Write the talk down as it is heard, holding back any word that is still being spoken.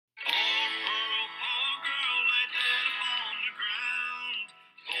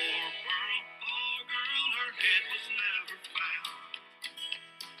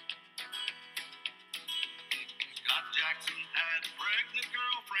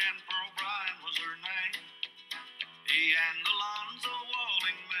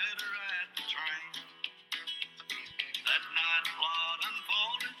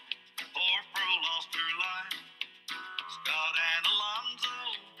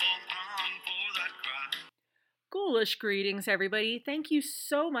Foolish greetings, everybody. Thank you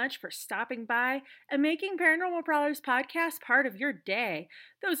so much for stopping by and making Paranormal Prowlers podcast part of your day.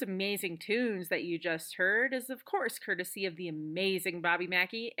 Those amazing tunes that you just heard is, of course, courtesy of the amazing Bobby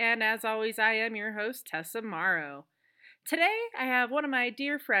Mackey, and as always, I am your host, Tessa Morrow. Today, I have one of my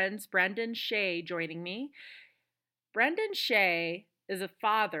dear friends, Brendan Shay, joining me. Brendan Shay is a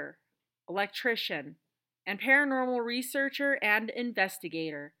father, electrician, and paranormal researcher and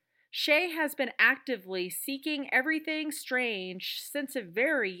investigator. Shay has been actively seeking everything strange since a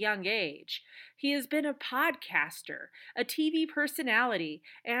very young age. He has been a podcaster, a TV personality,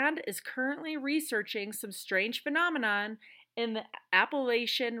 and is currently researching some strange phenomenon in the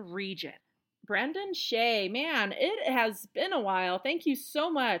Appalachian region. Brendan Shay, man, it has been a while. Thank you so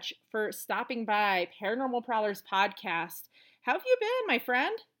much for stopping by Paranormal Prowlers podcast. How have you been, my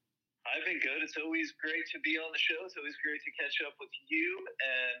friend? I've been good. It's always great to be on the show. It's always great to catch up with you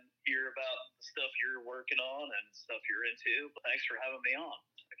and hear about the stuff you're working on and stuff you're into. Thanks for having me on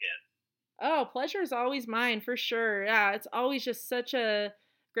again. Oh, pleasure is always mine, for sure. Yeah, it's always just such a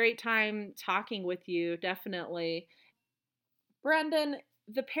great time talking with you, definitely. Brendan,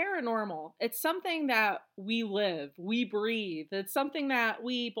 the paranormal, it's something that we live, we breathe. It's something that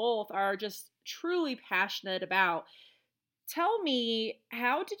we both are just truly passionate about. Tell me,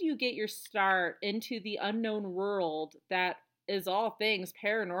 how did you get your start into the unknown world that is all things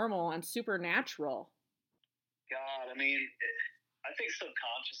paranormal and supernatural? God, I think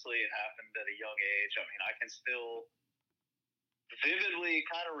subconsciously it happened at a young age. I can still vividly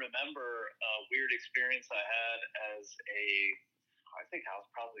kind of remember a weird experience I had I think I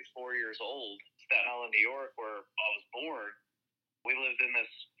was probably 4 years old, Staten Island, New York, where I was born. We lived in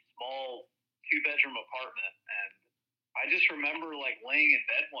this small 2-bedroom apartment, and I just remember laying in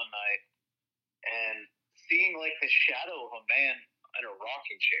bed one night and seeing the shadow of a man in a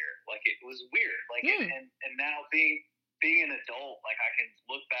rocking chair. It was weird. And now being an adult, I can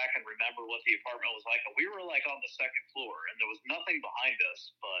look back and remember what the apartment was like. We were on the second floor, and there was nothing behind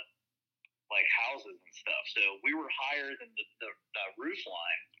us but houses and stuff. So we were higher than the roof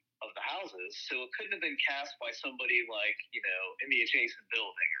line of the houses, so it couldn't have been cast by somebody in the adjacent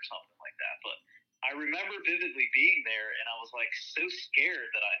building or something like that. But I remember vividly being there, and I was so scared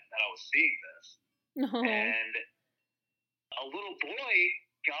that I was seeing this. Oh. And a little boy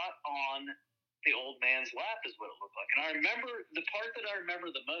got on the old man's lap, is what it looked like. And I remember the part that I remember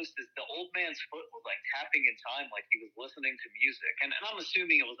the most is the old man's foot was tapping in time, like he was listening to music. And I'm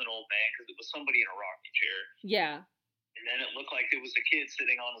assuming it was an old man because it was somebody in a rocking chair. Yeah. And then it looked like there was a kid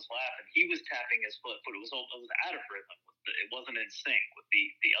sitting on his lap, and he was tapping his foot, but it was out of rhythm. It wasn't in sync with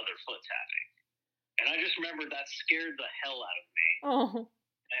the other foot tapping. And I just remember that scared the hell out of me. Oh.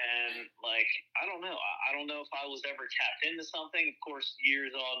 And I don't know. I don't know if I was ever tapped into something. Of course,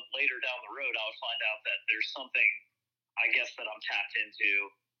 years on later down the road, I would find out that there's something, I guess, that I'm tapped into.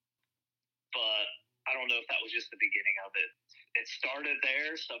 But I don't know if that was just the beginning of it. It started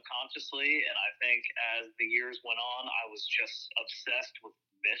there subconsciously, and I think as the years went on, I was just obsessed with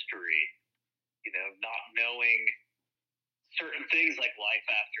mystery. Not knowing certain things like life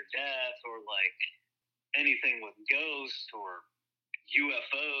after death, or anything with ghosts or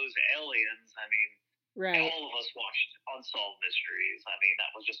UFOs, aliens. Right. All of us watched Unsolved Mysteries.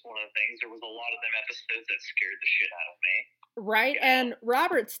 That was just one of the things. There was a lot of them episodes that scared the shit out of me. Right, and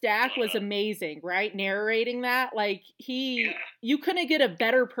Robert Stack was amazing, right? Narrating that, you couldn't get a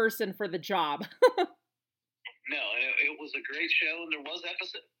better person for the job. No, it was a great show, and there was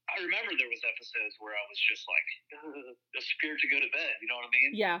episodes. I remember there was episodes where I was just scared to go to bed. You know what I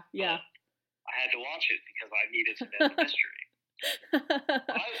mean? Yeah. But I had to watch it because I needed to know the mystery.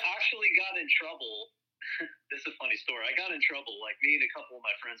 I actually got in trouble. This is a funny story. I got in trouble, me and a couple of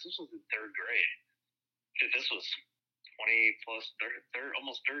my friends. This was in 3rd grade. Shit, this was 20 plus 30,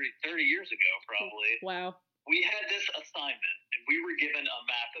 almost 30 years ago, probably. Wow. We had this assignment, and we were given a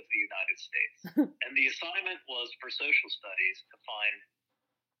map of the United States. And the assignment was for social studies to find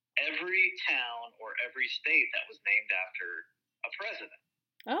every town or every state that was named after a president.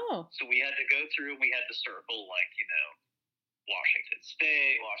 Oh. So we had to go through, and we had to circle, Washington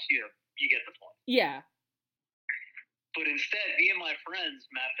State, you get the point. Yeah. But instead, me and my friends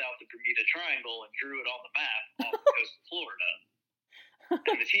mapped out the Bermuda Triangle and drew it on the map off the coast of Florida.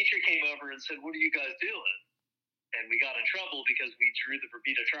 And the teacher came over and said, "What are you guys doing?" And we got in trouble because we drew the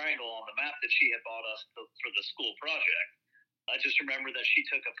Bermuda Triangle on the map that she had bought us for the school project. I just remember that she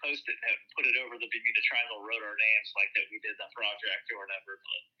took a Post-it note and put it over the Bermuda Triangle, wrote our names that we did that project or whatever.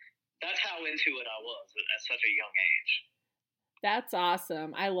 But that's how into it I was at such a young age. That's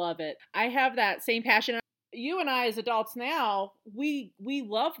awesome. I love it. I have that same passion. you and I as adults now, we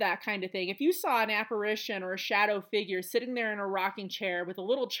love that kind of thing. If you saw an apparition or a shadow figure sitting there in a rocking chair with a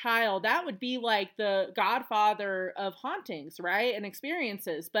little child, that would be like the godfather of hauntings, right? And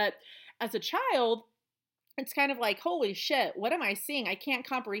experiences. But as a child, it's kind of like, holy shit, what am I seeing? I can't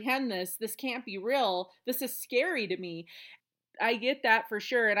comprehend this. This can't be real. This is scary to me. I get that for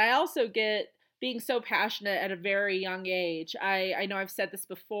sure. And I also get being so passionate at a very young age. I know I've said this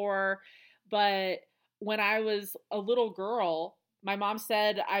before, but when I was a little girl, my mom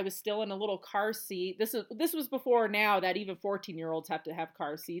said I was still in a little car seat. This was before now that even 14-year-olds have to have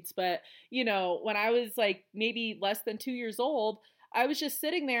car seats. But, when I was like maybe less than 2 years old, I was just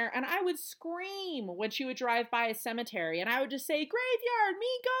sitting there and I would scream when she would drive by a cemetery and I would just say, graveyard, me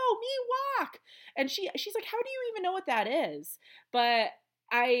go, me walk. And she's like, how do you even know what that is? But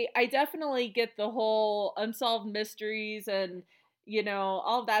I definitely get the whole unsolved mysteries and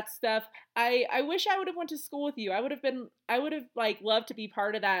all of that stuff. I wish I would have went to school with you. I would have like loved to be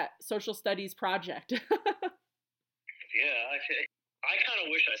part of that social studies project. Yeah, I kind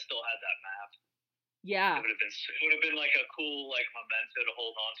of wish I still had that map. Yeah. It would have been like a cool like memento to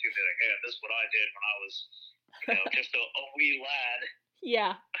hold on to. Be like, hey, this is what I did when I was, just a wee lad.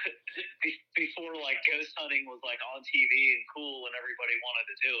 Yeah. Before like ghost hunting was like on TV and cool and everybody wanted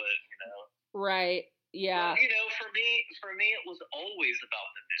to do it. Right. Yeah. But, for me, it was always about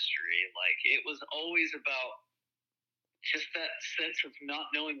the mystery. Like it was always about just that sense of not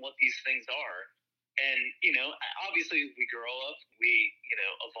knowing what these things are. And, obviously as we grow up, we,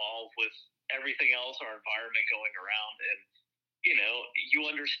 evolve with everything else, our environment going around. And, you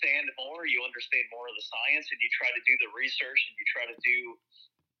understand more of the science and you try to do the research and you try to do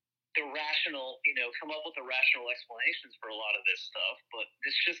the rational, come up with the rational explanations for a lot of this stuff. But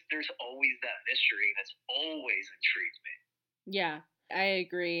there's always that mystery and it's always intrigued me. Yeah, I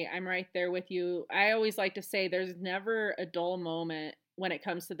agree. I'm right there with you. I always like to say there's never a dull moment when it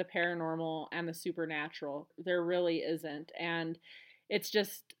comes to the paranormal and the supernatural. There really isn't. And it's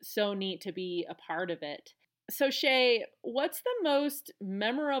just so neat to be a part of it. So, Shay, what's the most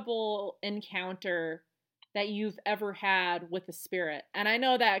memorable encounter that you've ever had with a spirit? And I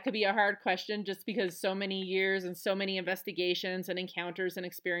know that could be a hard question just because so many years and so many investigations and encounters and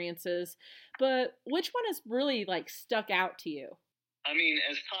experiences. But which one has really like stuck out to you? I mean,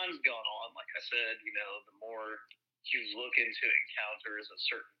 as time's gone on, like I said, the more you look into encounters of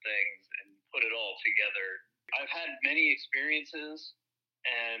certain things and put it all together. I've had many experiences,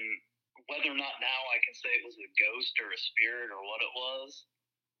 and whether or not now I can say it was a ghost or a spirit or what it was,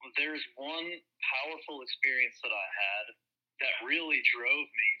 there's one powerful experience that I had that really drove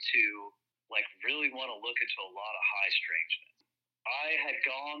me to like really want to look into a lot of high strangeness. I had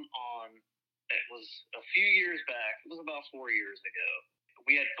gone on, it was a few years back, it was about 4 years ago.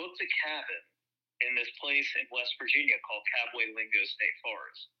 We had booked a cabin in this place in West Virginia called Cabway Lingo State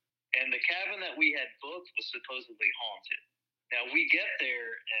Forest. And the cabin that we had booked was supposedly haunted. Now we get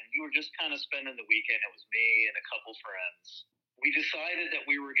there and we were just kind of spending the weekend. It was me and a couple friends. We decided that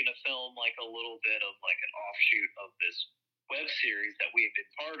we were going to film like a little bit of like an offshoot of this web series that we had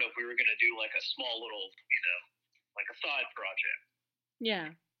been part of. We were going to do like a small little, like a side project. Yeah.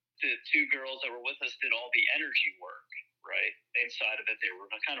 The two girls that were with us did all the energy work, right? Inside of it, they were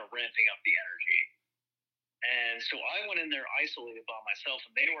kind of ramping up the energy. And so I went in there isolated by myself,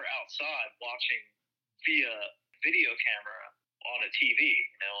 and they were outside watching via video camera on a TV.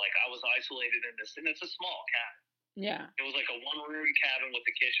 Like I was isolated in this, and it's a small cabin. Yeah. It was like a one-room cabin with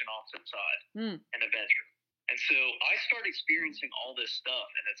a kitchen off to the side and a bedroom. And so I started experiencing all this stuff,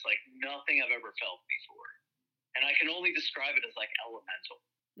 and it's like nothing I've ever felt before. And I can only describe it as like elemental.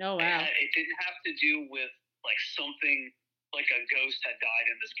 Oh, wow. And it didn't have to do with like something like a ghost had died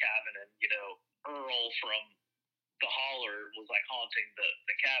in this cabin and, Earl from the holler was like haunting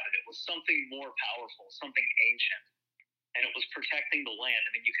the cabin. It was something more powerful, something ancient. And it was protecting the land. I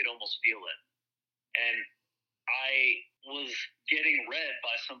mean, you could almost feel it. And I was getting read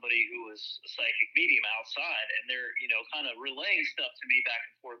by somebody who was a psychic medium outside, and they're, kind of relaying stuff to me back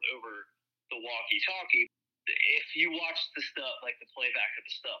and forth over the walkie-talkie. If you watch the stuff, like the playback of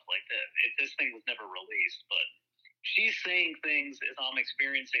the stuff, like this thing was never released, but she's saying things as I'm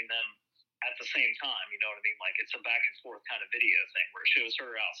experiencing them at the same time. You know what I mean? Like it's a back and forth kind of video thing where it shows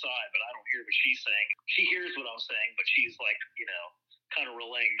her outside, but I don't hear what she's saying. She hears what I'm saying, but she's like, kind of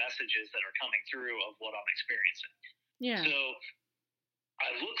relaying messages that are coming through of what I'm experiencing. Yeah. So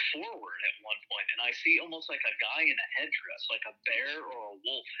I look forward at one point and I see almost like a guy in a headdress, like a bear or a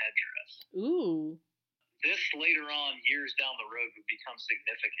wolf headdress. Ooh. This later on, years down the road, would become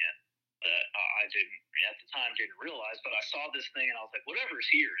significant. that I didn't at the time didn't realize, but I saw this thing and I was like, whatever's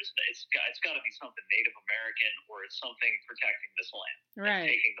here is it's got to be something Native American, or it's something protecting this land. Right.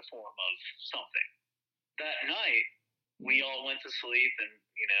 It's taking the form of something. That night, we all went to sleep, and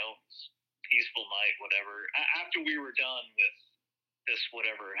peaceful night, whatever. After we were done with this,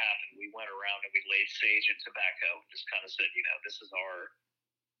 whatever happened, we went around and we laid sage and tobacco, and just kind of said, this is our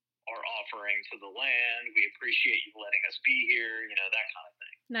offering to the land. We appreciate you letting us be here, that kind of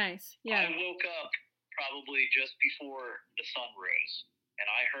thing. Nice. Yeah. I woke up probably just before the sun rose, and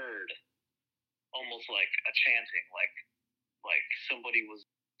I heard almost like a chanting, like somebody was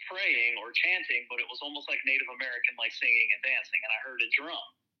praying or chanting, but it was almost like Native American, like singing and dancing. And I heard a drum,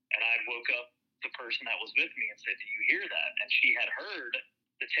 and I woke up the person that was with me and said, "Do you hear that?" And she had heard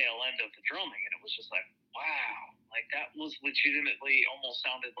the tail end of the drumming, and it was just like, wow, like that was legitimately almost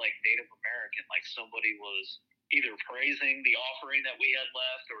sounded like Native American, like somebody was either praising the offering that we had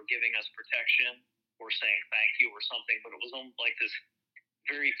left, or giving us protection, or saying thank you or something. But it was almost like this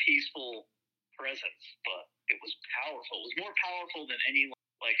very peaceful presence, but it was powerful. It was more powerful than any,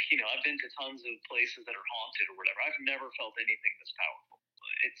 like, I've been to tons of places that are haunted or whatever. I've never felt anything this powerful.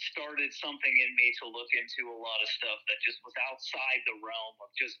 It started something in me to look into a lot of stuff that just was outside the realm of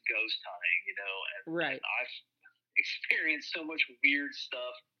just ghost hunting, and, right. And I've experienced so much weird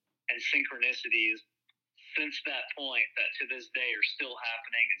stuff and synchronicities since that point that to this day are still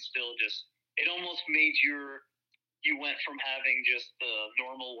happening, and still just, it almost made you went from having just the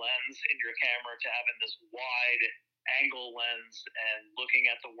normal lens in your camera to having this wide angle lens and looking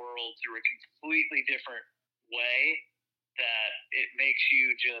at the world through a completely different way, that it makes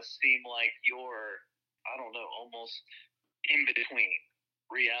you just seem like you're, I don't know, almost in between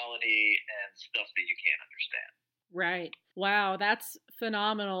reality and stuff that you can't understand. Right. Wow, that's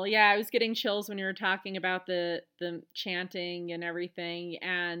phenomenal. Yeah, I was getting chills when you were talking about the chanting and everything.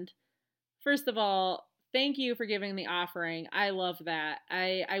 And first of all, thank you for giving the offering. I love that.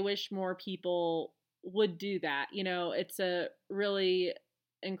 I wish more people would do that. It's a really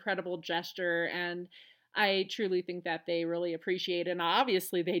incredible gesture, and I truly think that they really appreciate it. And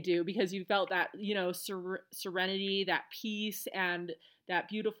obviously they do, because you felt that, serenity, that peace, and that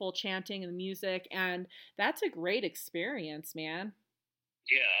beautiful chanting and music. And that's a great experience, man.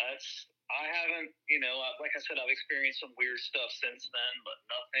 Yeah, I haven't, like I said, I've experienced some weird stuff since then, but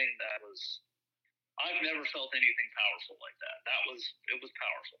nothing that was, I've never felt anything powerful like that. It was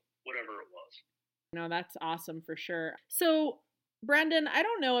powerful, whatever it was. No, that's awesome for sure. So, Brendan, I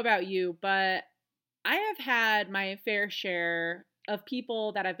don't know about you, but I have had my fair share of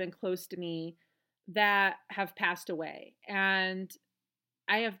people that have been close to me that have passed away. And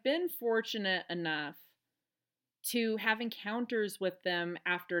I have been fortunate enough to have encounters with them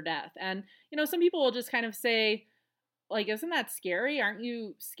after death. And, some people will just kind of say, like, isn't that scary? Aren't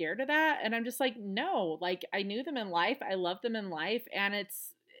you scared of that? And I'm just like, no, like, I knew them in life. I love them in life. And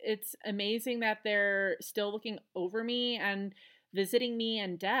it's amazing that they're still looking over me and visiting me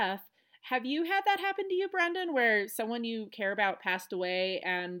in death. Have you had that happen to you, Brendan, where someone you care about passed away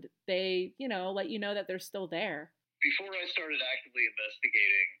and they, let you know that they're still there? Before I started actively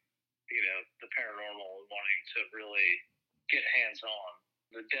investigating, the paranormal and wanting to really get hands-on,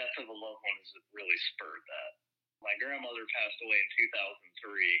 the death of a loved one has really spurred that. My grandmother passed away in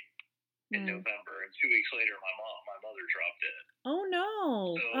 2003 in November, and 2 weeks later, my mother dropped dead. Oh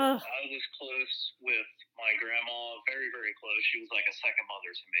no! So I was close with my grandma, very, very close. She was like a second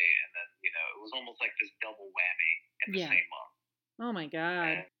mother to me, and then it was almost like this double whammy in the same month. Oh my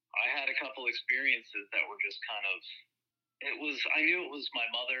God! And I had a couple experiences that were just kind of, I knew it was my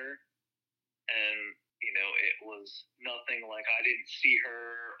mother, and it was nothing like I didn't see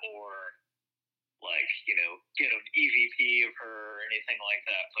her or like, get an EVP of her or anything like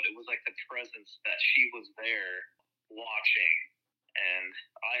that. But it was like the presence that she was there watching. And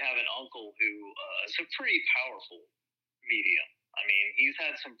I have an uncle who is a pretty powerful medium. I mean, he's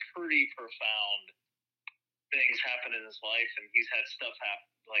had some pretty profound things happen in his life, and he's had stuff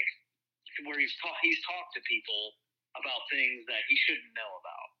happen, like where he's talked to people about things that he shouldn't know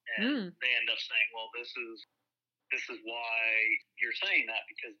about, and they end up saying, "Well, this is why you're saying that,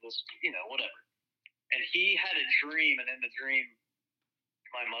 because this, whatever." And he had a dream, and in the dream,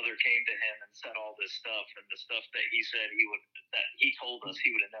 my mother came to him and said all this stuff, and the stuff that he said that he told us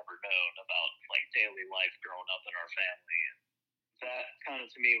he would have never known about, like daily life growing up in our family. And that kind of,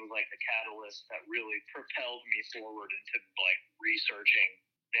 to me, was like the catalyst that really propelled me forward into like researching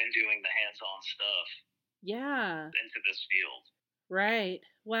and doing the hands-on stuff. Yeah. Into this field. Right.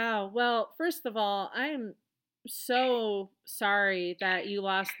 Wow. Well, first of all, I'm so sorry that you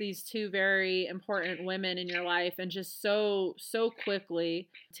lost these two very important women in your life and just so quickly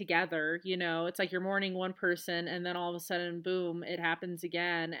together. You know, it's like you're mourning one person and then all of a sudden, boom, it happens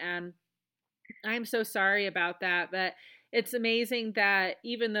again. And I'm so sorry about that, but it's amazing that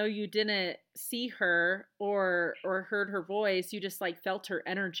even though you didn't see her or heard her voice, you just like felt her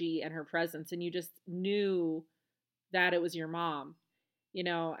energy and her presence and you just knew that it was your mom, you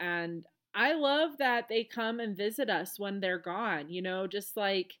know, and I love that they come and visit us when they're gone, you know, just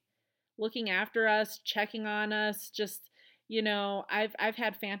like looking after us, checking on us, just you know, I've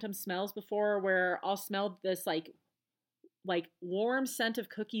had phantom smells before where I'll smell this like warm scent of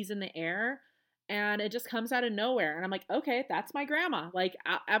cookies in the air and it just comes out of nowhere and I'm like, okay, that's my grandma, like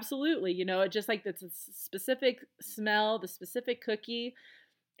absolutely, you know, it just like it's a specific smell, the specific cookie.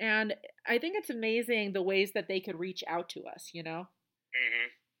 And I think it's amazing the ways that they could reach out to us, you know. Mm-hmm.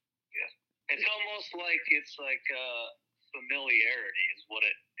 Yeah. It's almost like it's like familiarity is what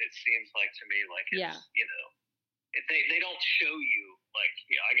it seems like to me. Like it's, Yeah. you know, they don't show you, like,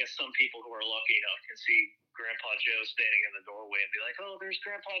 yeah, I guess some people who are lucky enough can see Grandpa Joe standing in the doorway and be like, oh, there's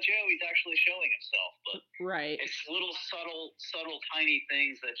Grandpa Joe, he's actually showing himself. But Right. it's little subtle tiny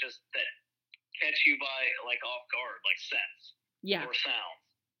things that catch you by like off guard, like scents Yeah. or sounds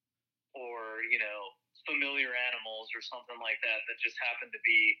or, you know, familiar animals or something like that that just happen to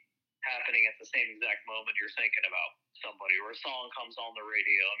be happening at the same exact moment you're thinking about somebody, or a song comes on the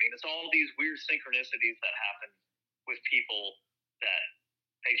radio. I mean, it's all these weird synchronicities that happen with people that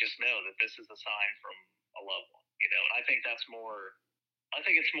they just know that this is a sign from a loved one, you know. And I think it's more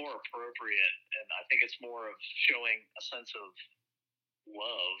appropriate, and I think it's more of showing a sense of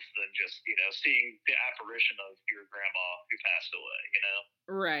love than just, you know, seeing the apparition of your grandma who passed away, you know.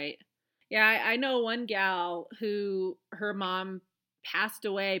 Right. Yeah, I know one gal who her mom passed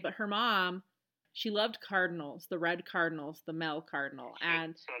away, but her mom, she loved cardinals, the red cardinals, the male cardinal.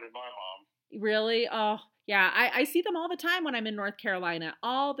 And So did my mom. really, oh, yeah, I see them all the time when I'm in North Carolina,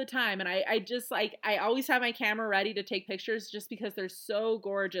 all the time. And I just like, I always have my camera ready to take pictures just because they're so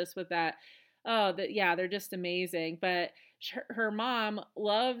gorgeous with that. Oh, that, yeah, they're just amazing. But her mom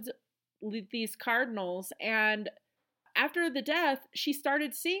loved these cardinals. And after the death, she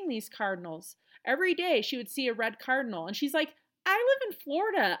started seeing these cardinals. Every day she would see a red cardinal. And she's like, I live in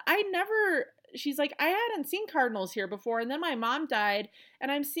Florida. She's like, I hadn't seen cardinals here before. And then my mom died,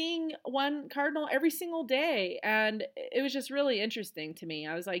 and I'm seeing one cardinal every single day. And it was just really interesting to me.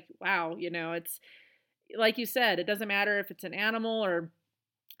 I was like, wow, you know, it's like you said, it doesn't matter if it's an animal or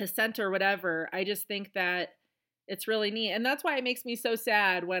a scent or whatever. I just think that it's really neat. And that's why it makes me so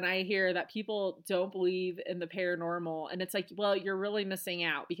sad when I hear that people don't believe in the paranormal. And it's like, well, you're really missing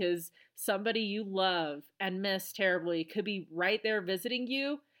out because somebody you love and miss terribly could be right there visiting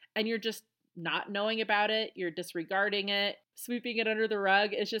you and you're just not knowing about it. You're disregarding it, sweeping it under the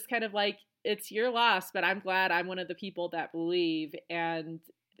rug. It's just kind of like, it's your loss, but I'm glad I'm one of the people that believe. And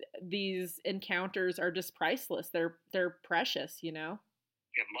these encounters are just priceless. They're precious, you know?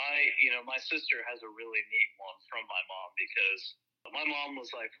 Yeah, my sister has a really neat one from my mom because my mom was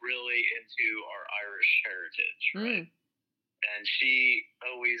like really into our Irish heritage, right? Mm. And she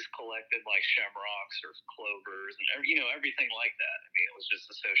always collected like shamrocks or clovers and, you know, everything like that. I mean, it was just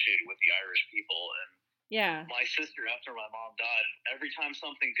associated with the Irish people. And Yeah. my sister, after my mom died, every time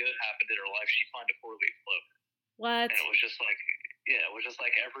something good happened in her life, she'd find a 4-leaf clover. What? And it was just like, yeah, it was just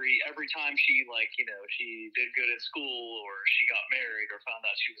like every time she, like, you know, she did good in school or she got married or found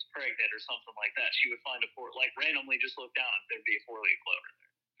out she was pregnant or something like that, she would find like randomly just look down and there'd be a 4-leaf clover there.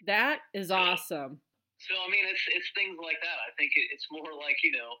 That is awesome. So I mean, it's things like that. I think it's more like, you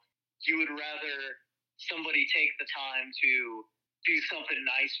know, you would rather somebody take the time to do something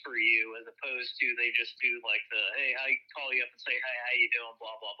nice for you as opposed to they just do like the, hey, I call you up and say, hey, how you doing,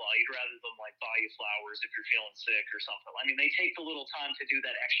 blah blah blah. You'd rather them like buy you flowers if you're feeling sick or something. I mean, they take the little time to do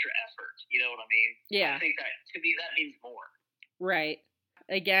that extra effort, you know what I mean? Yeah. I think that, to me, that means more. Right.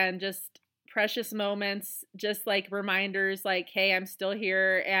 Again, just precious moments, just like reminders like, hey, I'm still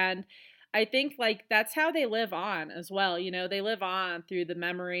here. And I think like that's how they live on as well. You know, they live on through the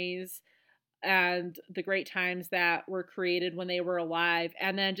memories and the great times that were created when they were alive.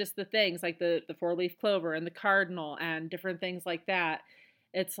 And then just the things like the four-leaf clover and the cardinal and different things like that.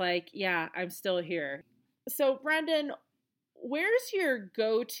 It's like, yeah, I'm still here. So, Brendan, where's your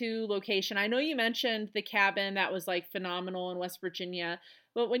go-to location? I know you mentioned the cabin that was like phenomenal in West Virginia,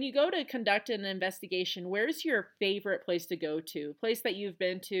 but when you go to conduct an investigation, where's your favorite place to go to? Place that you've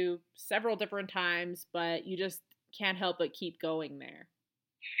been to several different times, but you just can't help but keep going there.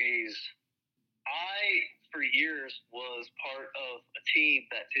 Jeez. I, for years, was part of a team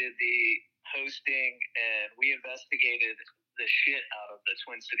that did the hosting, and we investigated the shit out of the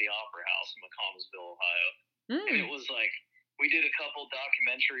Twin City Opera House in McConnellsville, Ohio. And it was like, we did a couple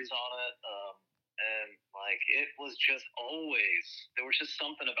documentaries on it, and like it was just always, there was just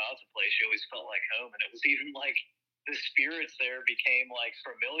something about the place. You always felt like home, and it was even like the spirits there became like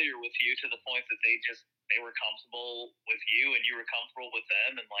familiar with you to the point that they were comfortable with you and you were comfortable with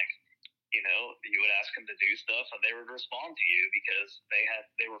them, and like, you know, you would ask them to do stuff and they would respond to you because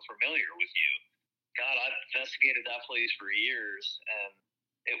they were familiar with you. God, I've investigated that place for years, and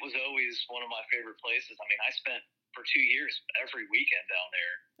it was always one of my favorite places. I mean, I spent for 2 years every weekend down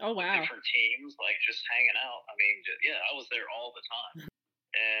there. Oh, wow. With different teams, like just hanging out. I mean, yeah, I was there all the time.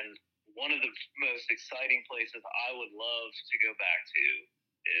 And one of the most exciting places I would love to go back to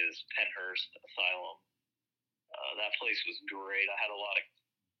is Pennhurst Asylum. That place was great. I had a lot of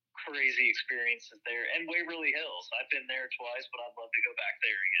crazy experiences there, and Waverly Hills. I've been there twice, but I'd love to go back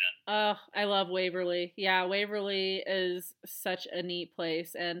there again. Oh, I love Waverly. Yeah, Waverly is such a neat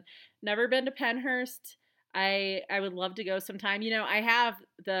place, and never been to Pennhurst. I would love to go sometime. You know, I have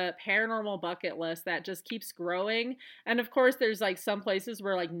the paranormal bucket list that just keeps growing. And of course, there's like some places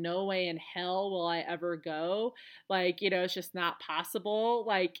where like no way in hell will I ever go. Like, you know, it's just not possible.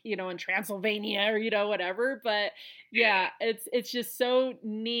 Like, you know, in Transylvania or, you know, whatever. But yeah, it's just so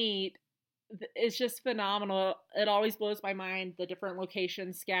neat. It's just phenomenal. It always blows my mind, the different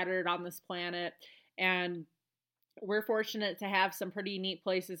locations scattered on this planet. And we're fortunate to have some pretty neat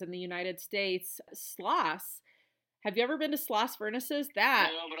places in the United States. Sloss. Have you ever been to Sloss Furnaces? No, but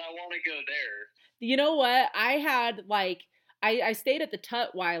I want to go there. You know what? I had like, I stayed at the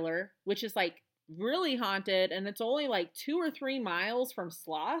Tutwiler, which is like really haunted, and it's only like 2 or 3 miles from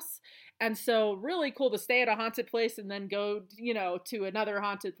Sloss. And so really cool to stay at a haunted place and then go, you know, to another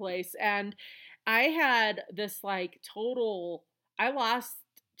haunted place. And I had this like total, I lost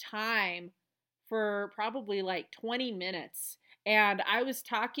time for probably like 20 minutes. And I was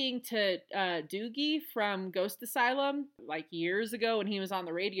talking to Doogie from Ghost Asylum like years ago when he was on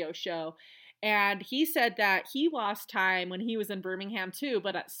the radio show. And he said that he lost time when he was in Birmingham too,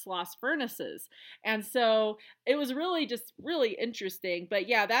 but at Sloss Furnaces. And so it was really just really interesting. But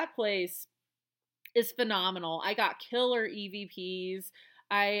yeah, that place is phenomenal. I got killer EVPs.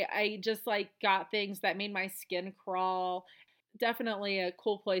 I just like got things that made my skin crawl. Definitely a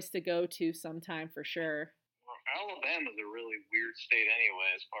cool place to go to sometime for sure. Well, Alabama's a really weird state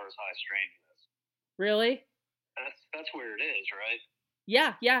anyway as far as high strangeness. Really? That's where it is, right?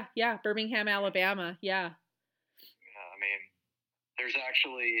 Yeah. Birmingham, Alabama. Yeah. I mean, there's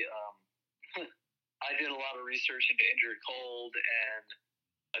actually, I did a lot of research into Indrid Cold, and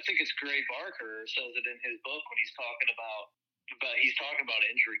I think it's Gray Barker says it in his book when he's talking about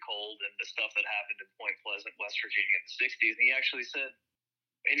Indrid Cold and the stuff that happened in Point Pleasant, West Virginia in the 60s. And he actually said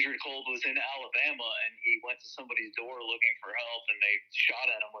Indrid Cold was in Alabama, and he went to somebody's door looking for help, and they shot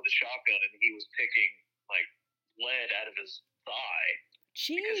at him with a shotgun, and he was picking like lead out of his thigh.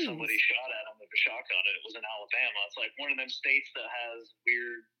 Jeez. Because somebody shot at him with a shotgun, and it was in Alabama. It's like one of them states that has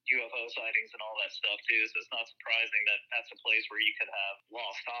weird UFO sightings and all that stuff too. So it's not surprising that that's a place where you could have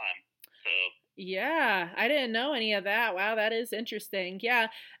lost time. So yeah, I didn't know any of that. Wow, that is interesting.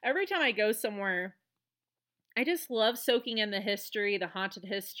 Yeah, every time I go somewhere, I just love soaking in the history, the haunted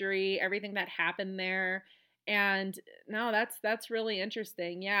history, everything that happened there. And no, that's really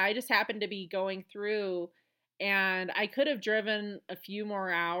interesting. Yeah, I just happened to be going through and I could have driven a few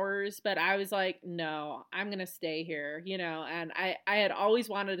more hours, but I was like, no, I'm going to stay here, you know, and I had always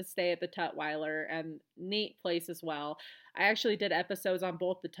wanted to stay at the Tutwiler, and neat place as well. I actually did episodes on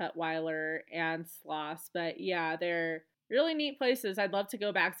both the Tutwiler and Sloss, but yeah, they're really neat places. I'd love to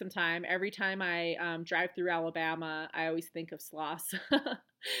go back sometime. Every time I drive through Alabama, I always think of Sloss.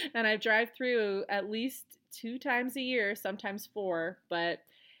 And I drive through at least 2 times a year, sometimes 4, but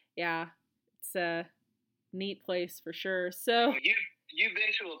yeah, it's a neat place for sure. So you've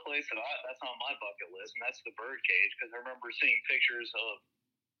been to a place that's on my bucket list, and that's the Birdcage, because I remember seeing pictures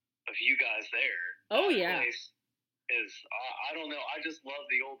of you guys there. Oh, that yeah. Place is I don't know. I just love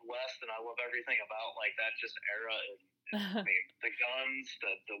the Old West, and I love everything about like that just era. And I mean, the guns,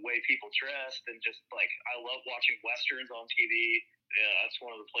 the way people dressed, and just like I love watching westerns on TV. Yeah, that's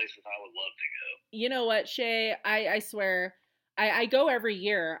one of the places I would love to go. You know what, Shay? I swear. I go every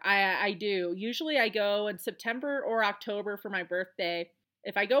year. I do. Usually I go in September or October for my birthday.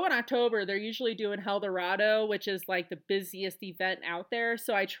 If I go in October, they're usually doing Eldorado, which is like the busiest event out there.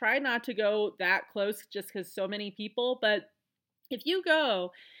 So I try not to go that close just because so many people. But if you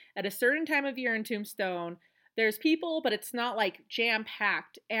go at a certain time of year in Tombstone, There's people, but it's not like jam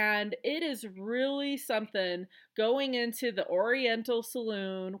packed. And it is really something going into the Oriental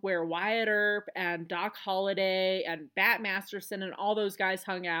Saloon where Wyatt Earp and Doc Holliday and Bat Masterson and all those guys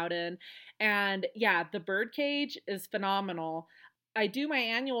hung out in. And yeah, the Birdcage is phenomenal. I do my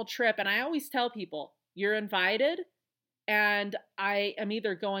annual trip and I always tell people, you're invited and I am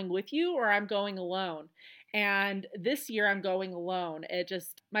either going with you or I'm going alone. And this year I'm going alone. It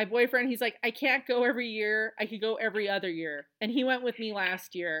just, my boyfriend, he's like, I can't go every year. I could go every other year. And he went with me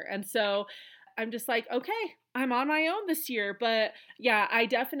last year. And so I'm just like, okay, I'm on my own this year. But yeah, I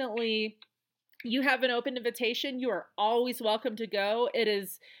definitely, you have an open invitation. You are always welcome to go. It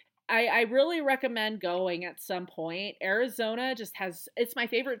is, I really recommend going at some point. Arizona just has, it's my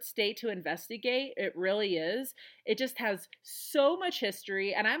favorite state to investigate. It really is. It just has so much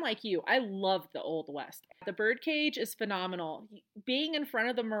history. And I'm like you, I love the Old West. The Birdcage is phenomenal. Being in front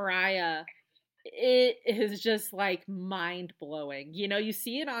of the Mariah, it is just like mind blowing. You know, you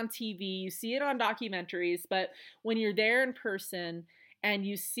see it on TV, you see it on documentaries, but when you're there in person and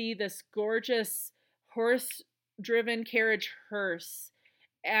you see this gorgeous horse driven carriage hearse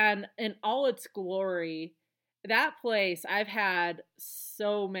and in all its glory, that place, I've had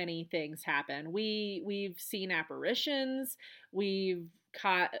so many things happen. We've seen apparitions, we've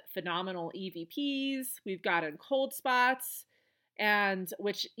caught phenomenal EVPs, we've gotten cold spots, and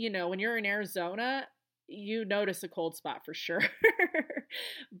which, you know, when you're in Arizona, you notice a cold spot for sure.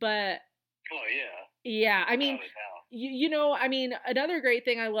 But Oh yeah, yeah, I mean, without a doubt. you know, I mean, another great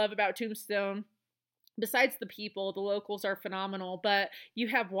thing I love about Tombstone, besides the people, the locals are phenomenal, but you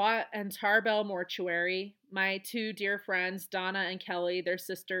have Watt and Tarbell Mortuary. My two dear friends, Donna and Kelly, they're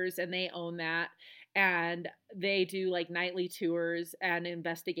sisters, and they own that. And they do like nightly tours and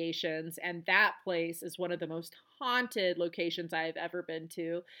investigations. And that place is one of the most haunted locations I've ever been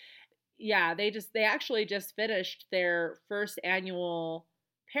to. Yeah, they actually just finished their first annual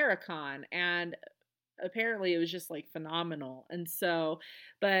Paracon, and apparently it was just like phenomenal. And so,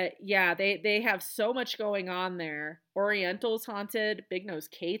 but yeah, they have so much going on there. Oriental's haunted, Big Nose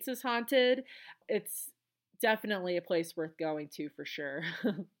Kate's is haunted. It's definitely a place worth going to for sure.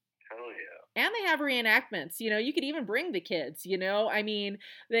 Hell yeah. And they have reenactments. You know, you could even bring the kids, you know? I mean,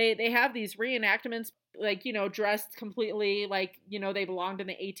 they have these reenactments, like, you know, dressed completely like, you know, they belonged in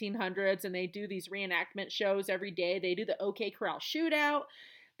the 1800s, and they do these reenactment shows every day. They do the OK Corral shootout.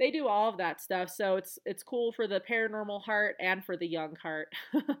 They do all of that stuff. So it's cool for the paranormal heart and for the young heart.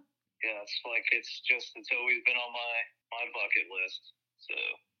 Yeah, it's like it's always been on my bucket list. So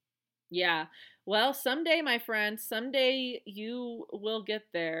Yeah. Well, someday, my friend, someday you will get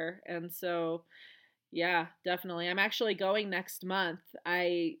there. And so, yeah, definitely. I'm actually going next month.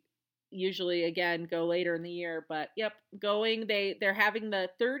 I usually again go later in the year, but yep, going. They're having the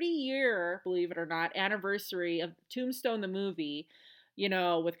 30-year, believe it or not, anniversary of Tombstone the movie, you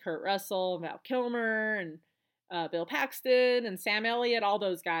know, with Kurt Russell and Val Kilmer and Bill Paxton and Sam Elliott, all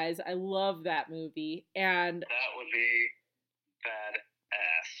those guys. I love that movie. And that would be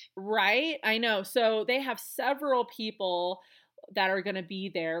badass. right, I know. So they have several people that are going to be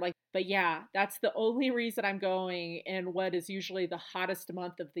there. Like, but yeah, that's the only reason I'm going in what is usually the hottest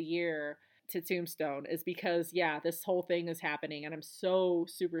month of the year to Tombstone, is because yeah, this whole thing is happening and I'm so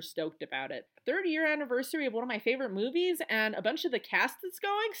super stoked about it. 30-year anniversary of one of my favorite movies and a bunch of the cast that's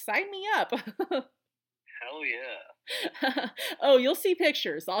going. Sign me up. Hell yeah. Oh, you'll see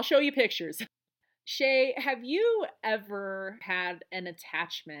pictures. I'll show you pictures. Shay, have you ever had an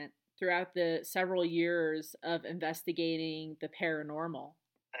attachment throughout the several years of investigating the paranormal?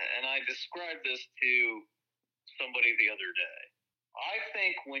 And I described this to somebody the other day. I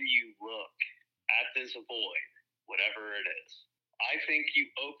think when you look at this void, whatever it is, I think you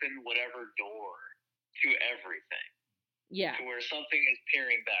open whatever door to everything. Yeah. To where something is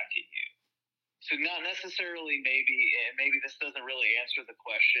peering back at you. So not necessarily maybe this doesn't really answer the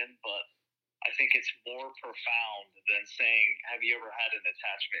question, but I think it's more profound than saying, have you ever had an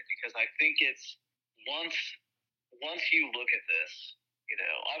attachment? Because I think it's once you look at this, you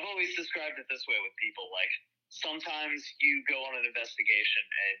know, I've always described it this way with people. Like, sometimes you go on an investigation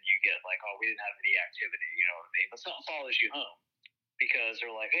and you get like, oh, we didn't have any activity, you know what I mean? But something follows you home because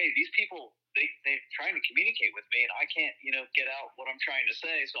they're like, hey, these people, they're trying to communicate with me and I can't, you know, get out what I'm trying to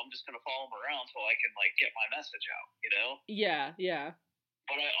say. So I'm just going to follow them around so I can like get my message out, you know? Yeah, yeah.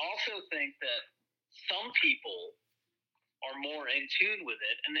 But I also think that some people are more in tune with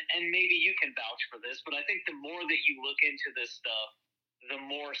it, and maybe you can vouch for this, but I think the more that you look into this stuff, the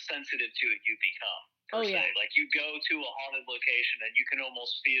more sensitive to it you become. Oh, yeah. Like, you go to a haunted location and you can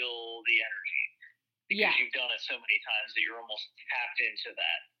almost feel the energy because Yeah. you've done it so many times that you're almost tapped into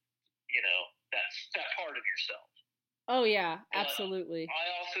that, that part of yourself. Oh yeah, But absolutely. I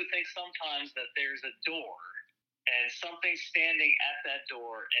also think sometimes that there's a door and something standing at that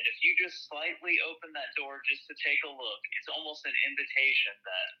door, and if you just slightly open that door just to take a look, it's almost an invitation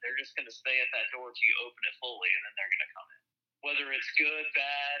that they're just going to stay at that door till you open it fully, and then they're going to come in. Whether it's good,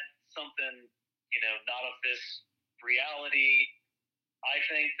 bad, something, not of this reality, I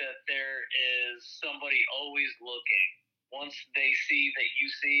think that there is somebody always looking. Once they see that you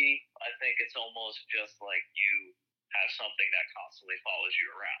see, I think it's almost just like you have something that constantly follows you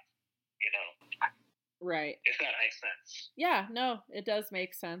around, you know? Right. If that makes sense. Yeah, no, it does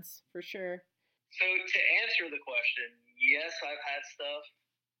make sense for sure. So to answer the question, yes, I've had stuff,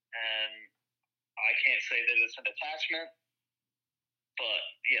 and I can't say that it's an attachment, but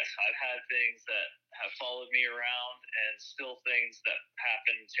yes, I've had things that have followed me around, and still things that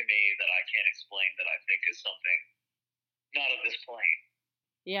happen to me that I can't explain that I think is something not of this plane.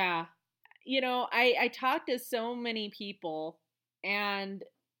 Yeah. I talked to so many people and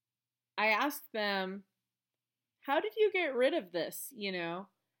I asked them, how did you get rid of this?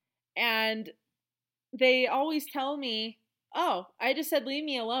 And they always tell me, oh, I just said, leave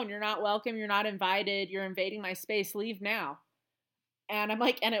me alone. You're not welcome. You're not invited. You're invading my space. Leave now. And I'm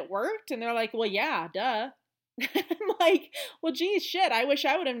like, and it worked? And they're like, well, yeah, duh. I'm like, well, geez, shit. I wish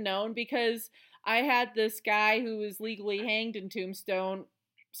I would have known because I had this guy who was legally hanged in Tombstone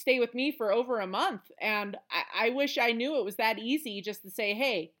stay with me for over a month. And I wish I knew it was that easy just to say,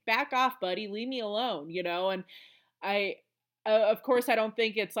 hey, back off, buddy. Leave me alone, And I, of course, I don't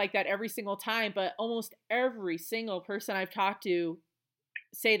think it's like that every single time, but almost every single person I've talked to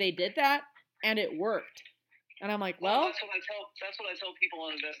say they did that and it worked. And I'm like, well, that's what I tell people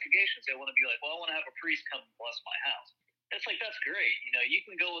on investigations. They want to be like, well, I want to have a priest come and bless my house. It's like, that's great. You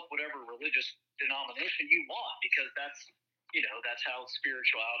can go with whatever religious denomination you want because that's how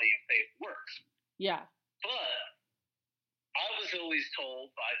spirituality and faith works. Yeah. But I was always told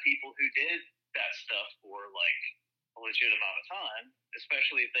by people who did that stuff for like a legit amount of time,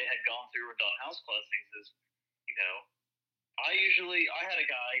 especially if they had gone through or done house cleansings, is, I had a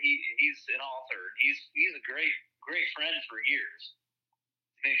guy, he's an author, he's a great friend for years.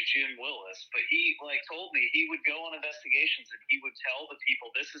 His name's Jim Willis, but he told me he would go on investigations and he would tell the people,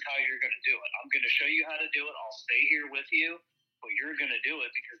 this is how you're going to do it. I'm going to show you how to do it. I'll stay here with you, but you're going to do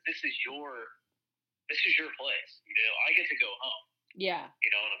it because this is your place. I get to go home. Yeah. You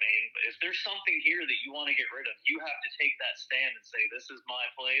know what I mean? But if there's something here that you want to get rid of, you have to take that stand and say, this is my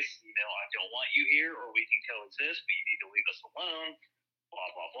place. I don't want you here, or we can coexist, but you need to leave us alone.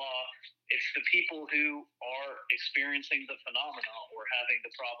 Blah, blah, blah. It's the people who are experiencing the phenomena or having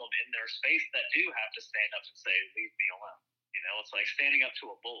the problem in their space that do have to stand up and say, leave me alone. It's like standing up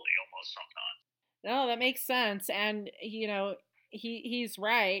to a bully almost sometimes. No, that makes sense. And, he's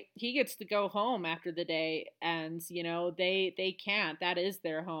right. He gets to go home after the day ends. They can't. That is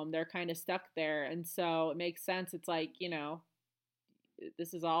their home. They're kind of stuck there. And so it makes sense. It's like,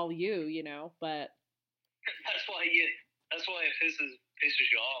 this is all you, but that's why it pisses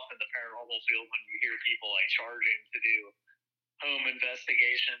you off in the paranormal field when you hear people like charging to do home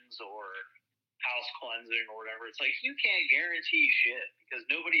investigations or house cleansing or whatever. It's like, you can't guarantee shit because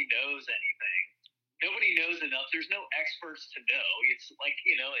nobody knows anything. Nobody knows enough. There's no experts to know. It's like,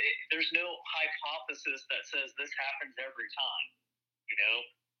 there's no hypothesis that says this happens every time,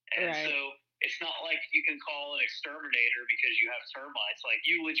 And right. So it's not like you can call an exterminator because you have termites. Like,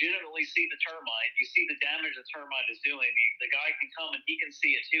 you legitimately see the termite. You see the damage the termite is doing. The guy can come and he can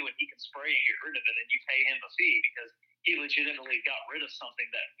see it too, and he can spray and get rid of it, and you pay him a fee because he legitimately got rid of something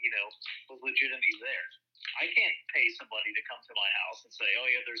that, was legitimately there. I can't pay somebody to come to my house and say, oh,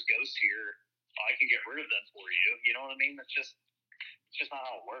 yeah, there's ghosts here. I can get rid of them for you. You know what I mean? It's just not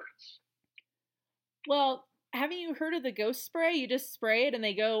how it works. Well, haven't you heard of the ghost spray? You just spray it and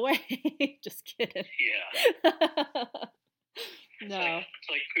they go away. Just kidding. Yeah. No. It's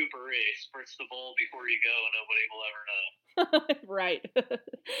like poopery. Spritz the bowl before you go and nobody will ever know. Right.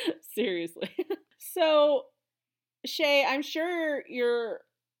 Seriously. So, Shay, I'm sure you're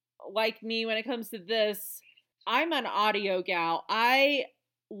like me when it comes to this. I'm an audio gal. I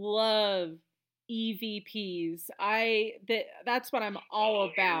love EVPs. That's what I'm all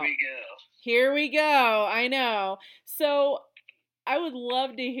about. Here we go. I know. So I would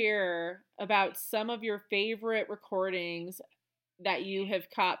love to hear about some of your favorite recordings that you have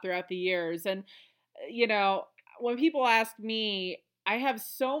caught throughout the years. And, when people ask me, I have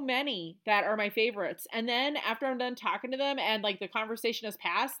so many that are my favorites. And then after I'm done talking to them and like the conversation has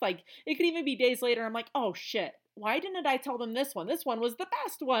passed, like it could even be days later, I'm like, oh shit, why didn't I tell them this one? This one was the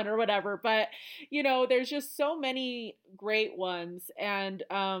best one or whatever. But, there's just so many great ones. And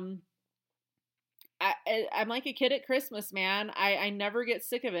I'm like a kid at Christmas, man. I never get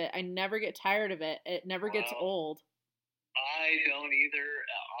sick of it. I never get tired of it. It never gets Well, old. I don't either.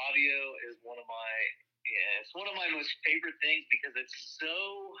 Audio is it's one of my most favorite things because it's so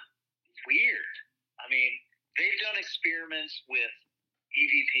weird. I mean, they've done experiments with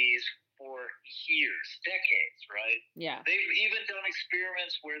EVPs for years, decades, right? Yeah. They've even done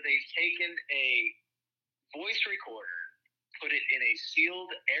experiments where they've taken a voice recorder, put it in a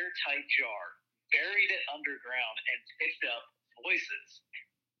sealed, airtight jar, buried it underground, and picked up voices,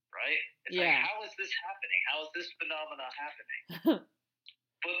 right? It's like, Yeah. how is this happening? How is this phenomena happening?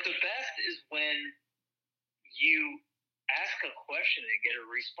 But the best is when you ask a question and get a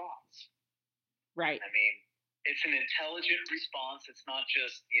response. Right. I mean, it's an intelligent response. It's not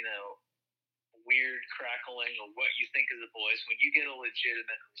just, weird crackling or what you think is a voice. When you get a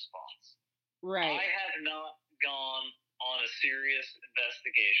legitimate response. Right. I have not gone on a serious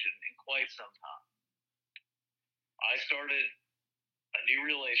investigation in quite some time. I started a new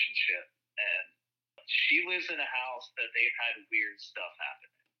relationship, and she lives in a house that they've had weird stuff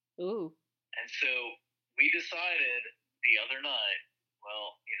happen. Ooh. And so we decided the other night,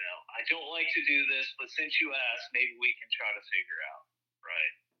 well, I don't like to do this, but since you asked, maybe we can try to figure out,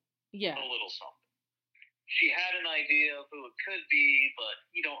 right? Yeah. A little something. She had an idea of who it could be, but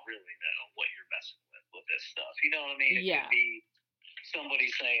you don't really know what you're messing with this stuff. You know what I mean? It could be somebody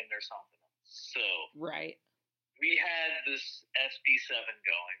saying there's something else. So right. We had this SB7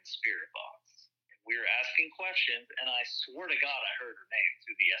 going, Spirit Box. We were asking questions, and I swear to God I heard her name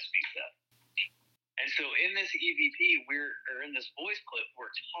through the SB7. And so in this EVP, in this voice clip,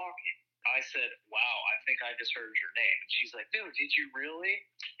 we're talking. I said, wow, I think I just heard your name. And she's like, no, did you really?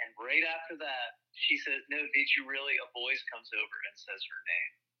 And right after that, she says, no, did you really? A voice comes over and says her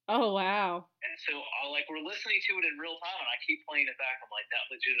name. Oh, wow. And so we're listening to it in real time, and I keep playing it back. I'm like, that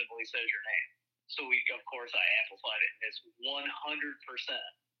legitimately says your name. So of course, I amplified it, and it's 100%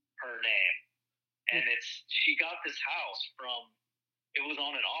 her name. And she got this house it was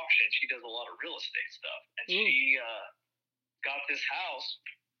on an auction. She does a lot of real estate stuff. And she got this house.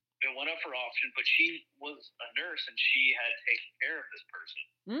 It went up for auction, but she was a nurse, and she had taken care of this person.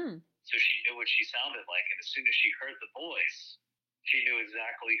 So she knew what she sounded like. And as soon as she heard the voice, she knew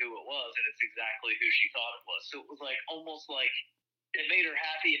exactly who it was, and it's exactly who she thought it was. So it was almost like it made her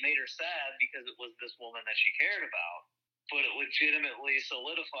happy, it made her sad because it was this woman that she cared about. But it legitimately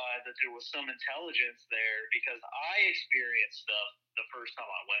solidified that there was some intelligence there because I experienced stuff the first time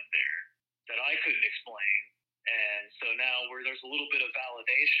I went there that I couldn't explain. And so now there's a little bit of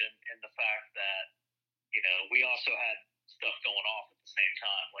validation in the fact that, we also had stuff going off at the same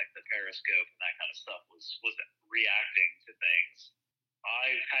time, like the periscope and that kind of stuff was reacting to things.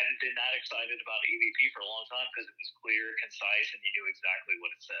 I hadn't been that excited about EVP for a long time because it was clear, concise, and you knew exactly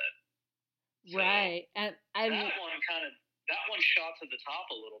what it said. Right. So and that one shot to the top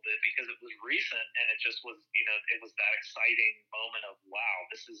a little bit because it was recent, and it just was, it was that exciting moment of, wow,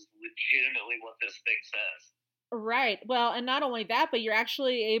 this is legitimately what this thing says. Right. Well, and not only that, but you're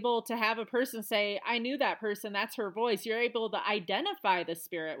actually able to have a person say, I knew that person, that's her voice. You're able to identify the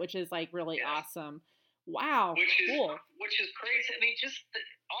spirit, which is really awesome. Wow. Cool. Which is crazy. I mean,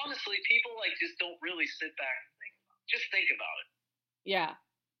 honestly, people just don't really sit back and think about it. Just think about it. Yeah.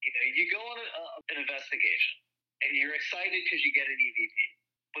 You go on an investigation, and you're excited because you get an EVP.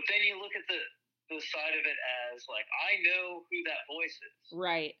 But then you look at the side of it as I know who that voice is.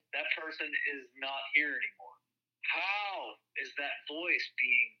 Right. That person is not here anymore. How is that voice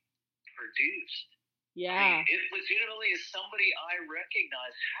being produced? Yeah. I mean, it legitimately is somebody I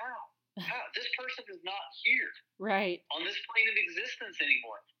recognize. How? This person is not here. Right. On this plane of existence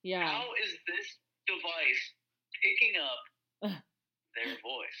anymore. Yeah. How is this device picking up their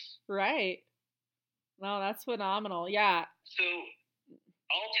voice? Right. No, that's phenomenal. Yeah. So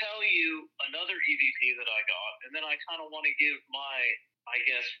I'll tell you another EVP that I got, and then I kind of want to give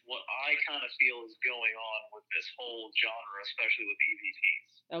what I kind of feel is going on with this whole genre, especially with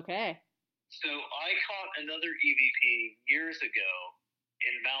EVPs. Okay. So I caught another EVP years ago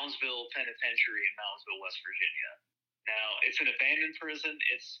in Moundsville Penitentiary in Moundsville, West Virginia. Now, it's an abandoned prison.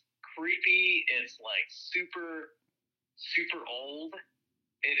 It's creepy. It's super, super old.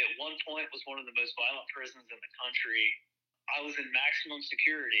 It at one point was one of the most violent prisons in the country. I was in maximum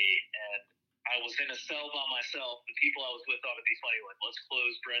security, and I was in a cell by myself. The people I was with thought it'd be funny, let's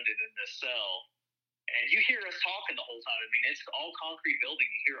close Brendan in this cell. And you hear us talking the whole time. I mean, it's all concrete building.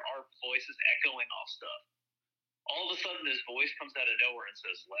 You hear our voices echoing off stuff. All of a sudden, this voice comes out of nowhere and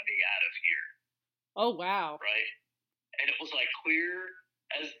says, let me out of here. Oh, wow. Right? And it was clear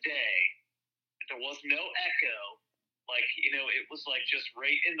as day. There was no echo. Like, it was like just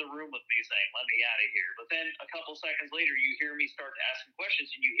right in the room with me saying, let me out of here. But then a couple seconds later, you hear me start to ask some questions,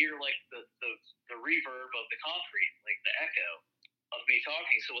 and you hear like the reverb of the concrete, like the echo of me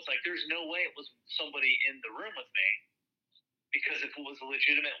talking. So it's like, there's no way it was somebody in the room with me, because if it was a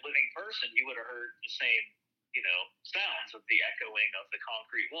legitimate living person, you would have heard the same, sounds of the echoing of the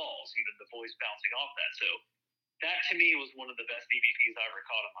concrete walls, even the voice bouncing off that. So that to me was one of the best EVPs I ever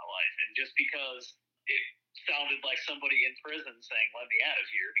caught in my life. And just because it sounded like somebody in prison saying, let me out of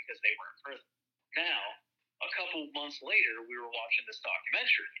here, because they were in prison. Now, a couple months later, we were watching this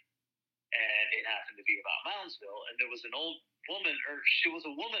documentary, and it happened to be about Moundsville, and there was an old woman, or she was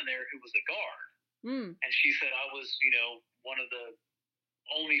a woman there who was a guard. And she said, I was, one of the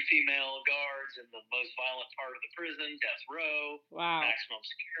only female guards in the most violent part of the prison, death row, maximum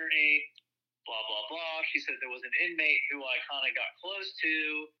security, blah, blah, blah. She said there was an inmate who I kind of got close to,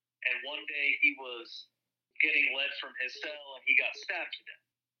 and one day he was getting led from his cell, and he got stabbed to death,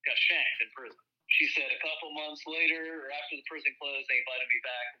 got shanked in prison. She said a couple months later, or after the prison closed, they invited me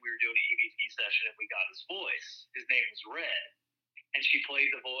back, and we were doing an EVP session, and we got his voice. His name was Red. And she played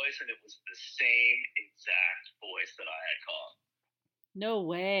the voice, and it was the same exact voice that I had caught. No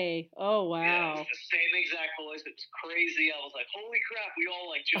way. Oh, wow. Yeah, it was the same exact voice. It was crazy. I was like, holy crap. We all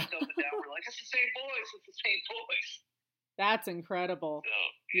like jumped up and down. We're like, it's the same voice. It's the same voice. That's incredible. So,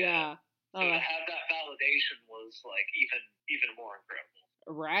 yeah. So to have that validation was like even more incredible.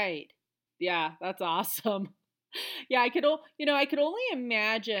 Right. Yeah, that's awesome. Yeah, I could only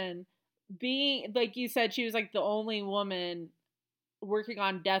imagine being, like you said, she was like the only woman working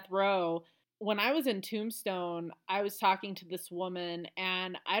on death row. When I was in Tombstone, I was talking to this woman,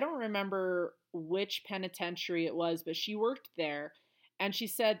 and I don't remember which penitentiary it was, but she worked there, and she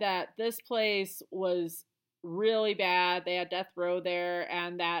said that this place was really bad. They had death row there,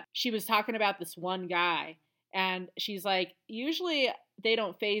 and that she was talking about this one guy, and she's like, usually they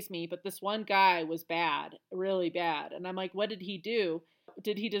don't faze me, but this one guy was bad, really bad. And I'm like, what did he do?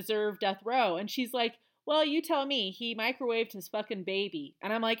 Did he deserve death row? And she's like, well, you tell me. He microwaved his fucking baby.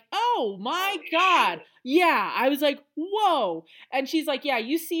 And I'm like, oh my God. Shit. Yeah. I was like, whoa. And she's like, yeah,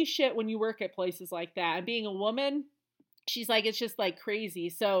 you see shit when you work at places like that. And being a woman, she's like, it's just like crazy.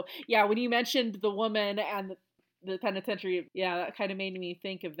 So yeah, when you mentioned the woman and the penitentiary, yeah, that kind of made me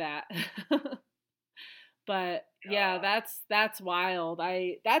think of that. But yeah, that's wild.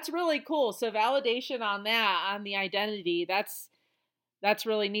 That's really cool. So validation on that, on the identity, that's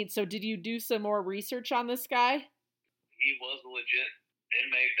really neat. So did you do some more research on this guy? He was a legit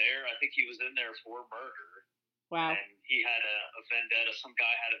inmate there. I think he was in there for murder. Wow. And he had a vendetta. Some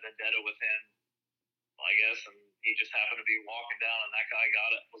guy had a vendetta with him, I guess, and he just happened to be walking down, and that guy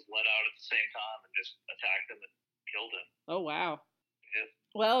was let out at the same time and just attacked him and killed him. Oh, wow. Yep.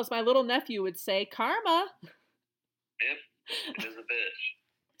 Well, as my little nephew would say, karma. Yep. It is a bitch.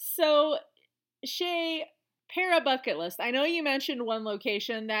 So, Shay, para bucket list. I know you mentioned one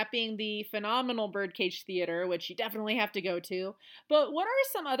location, that being the phenomenal Birdcage Theater, which you definitely have to go to. But what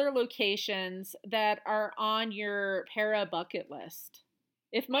are some other locations that are on your para bucket list?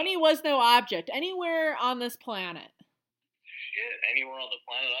 If money was no object, anywhere on this planet. Shit, anywhere on the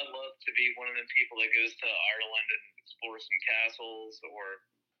planet. I'd love to be one of them people that goes to Ireland and explore some castles, or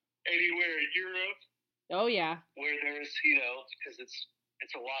anywhere in Europe. Oh, yeah. Where there's, because it's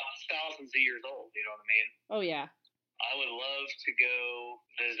a lot, thousands of years old, you know what I mean? Oh, yeah. I would love to go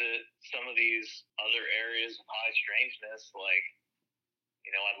visit some of these other areas of high strangeness, like,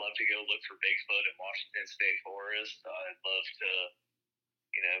 I'd love to go look for Bigfoot in Washington State Forest. I'd love to,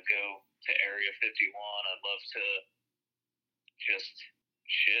 go to Area 51. I'd love to just,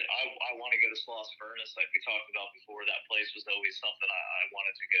 I want to go to Sloss Furnace, like we talked about before. That place was always something I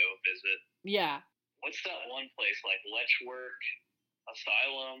wanted to go visit. Yeah. What's that one place, like Letchworth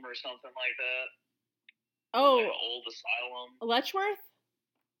Asylum or something like that? Oh, like an old asylum. Letchworth?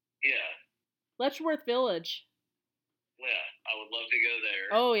 Yeah. Letchworth Village. Yeah, I would love to go there.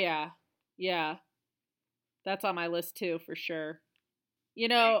 Oh, yeah. Yeah. That's on my list, too, for sure. You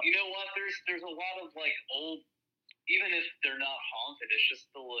know what? There's a lot of, like, old, even if they're not haunted, it's just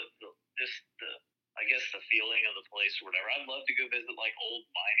the I guess the feeling of the place or whatever. I'd love to go visit, like, old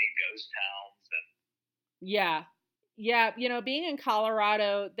mining ghost towns. And yeah. Yeah, being in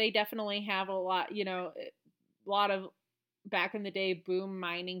Colorado, they definitely have a lot of back in the day boom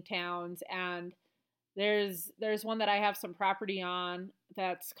mining towns, and there's one that I have some property on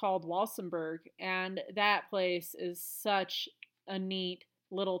that's called Walsenburg, and that place is such a neat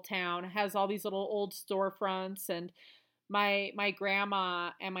little town. It has all these little old storefronts, and my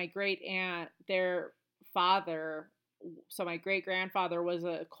grandma and my great aunt, their father, so my great grandfather was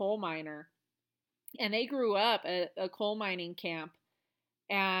a coal miner, and they grew up at a coal mining camp.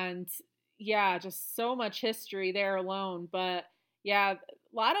 And yeah, just so much history there alone. But yeah, a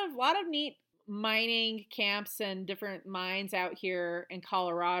lot of neat mining camps and different mines out here in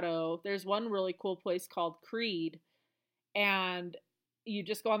Colorado. There's one really cool place called Creed, and you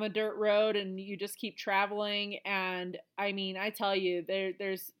just go on the dirt road and you just keep traveling. And I mean, I tell you,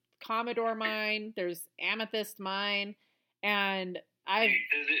 there's Commodore mine, there's Amethyst mine, and I've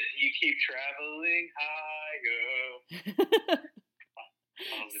You keep traveling higher.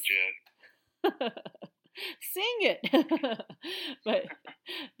 That was a joke. Sing it. but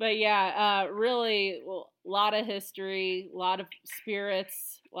but yeah, really a lot of history, a lot of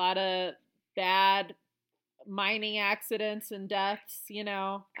spirits, a lot of bad mining accidents and deaths,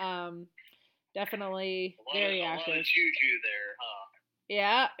 definitely very A lot active. of juju there, huh?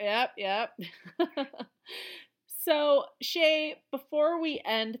 Yeah, yep. So, Shay, before we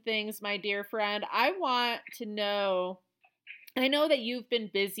end things, my dear friend, I want to know, I know that you've been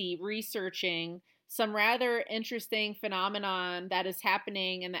busy researching some rather interesting phenomenon that is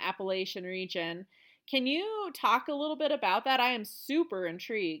happening in the Appalachian region. Can you talk a little bit about that? I am super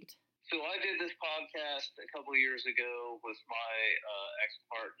intrigued. So I did this podcast a couple years ago with my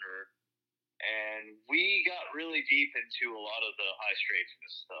ex-partner, and we got really deep into a lot of the high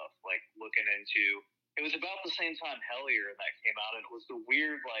strangeness stuff, like looking into. It was about the same time Hellier that came out, and it was the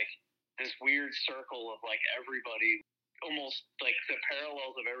weird, like this weird circle of like everybody, almost like the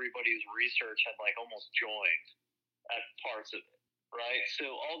parallels of everybody's research had like almost joined at parts of it, right? So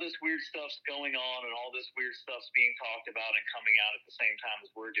all this weird stuff's going on, and all this weird stuff's being talked about and coming out at the same time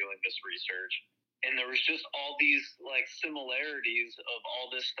as we're doing this research. And there was just all these like similarities of all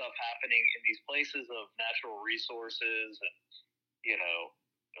this stuff happening in these places of natural resources, and you know,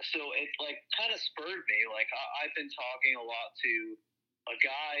 so it like kind of spurred me. Like I've been talking a lot to a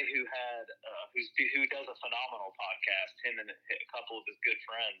guy who does a phenomenal podcast. Him and a couple of his good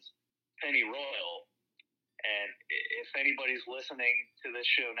friends, Penny Royal. And if anybody's listening to this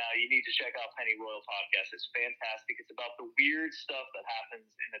show now, you need to check out Penny Royal podcast. It's fantastic. It's about the weird stuff that happens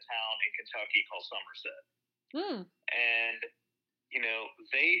in a town in Kentucky called Somerset. And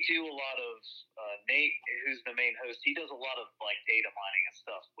they do a lot of Nate, who's the main host. He does a lot of like data mining and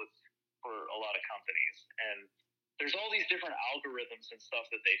stuff for a lot of companies. And there's all these different algorithms and stuff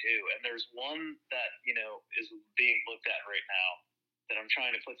that they do. And there's one that is being looked at right now that I'm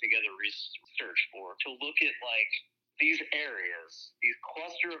trying to put together research for, to look at like these areas, these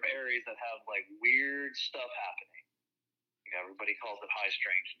cluster of areas that have like weird stuff happening. Everybody calls it high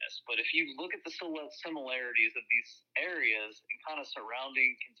strangeness, but if you look at the similarities of these areas and kind of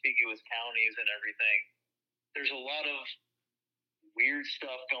surrounding contiguous counties and everything, there's a lot of weird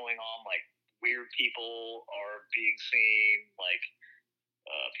stuff going on. Like weird people are being seen, like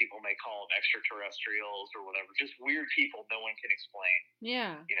people may call them extraterrestrials or whatever, just weird people no one can explain.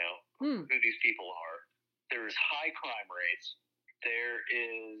 Yeah. Who these people are. There's high crime rates. There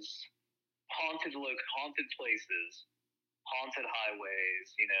is haunted places, haunted highways,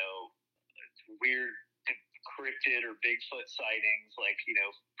 weird cryptid or Bigfoot sightings. Like,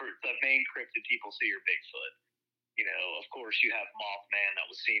 for the main cryptid people see are Bigfoot. Of course you have Mothman that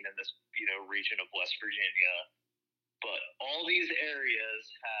was seen in this, region of West Virginia. But all these areas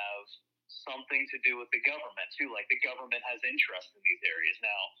have something to do with the government too. Like the government has interest in these areas.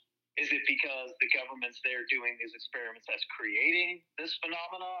 Now, is it because the government's there doing these experiments that's creating this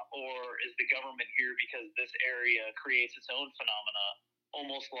phenomena, or is the government here because this area creates its own phenomena,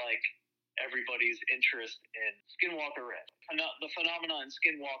 almost like everybody's interest in Skinwalker Ranch? The phenomena in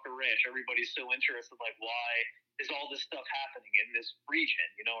Skinwalker Ranch, everybody's so interested, like, why is all this stuff happening in this region?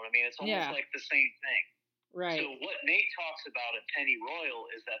 You know what I mean? It's almost like the same thing. Right. So what Nate talks about at Penny Royal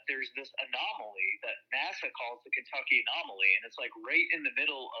is that there's this anomaly that NASA calls the Kentucky anomaly, and it's like right in the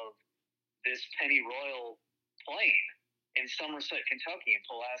middle of this Penny Royal plain in Somerset, Kentucky, in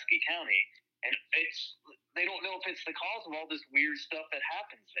Pulaski County, and they don't know if it's the cause of all this weird stuff that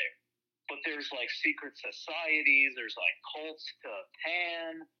happens there. But there's like secret societies, there's like cults to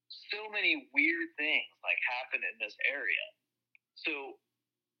Pan, so many weird things like happen in this area. So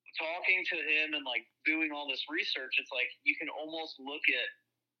talking to him and like doing all this research, it's like you can almost look at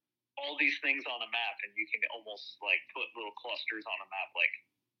all these things on a map, and you can almost like put little clusters on a map, like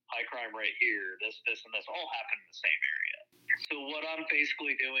high crime right here, this, and this all happen in the same area. So what I'm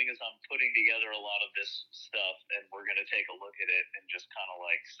basically doing is I'm putting together a lot of this stuff, and we're going to take a look at it and just kind of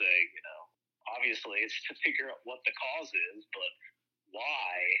like say, obviously it's to figure out what the cause is, but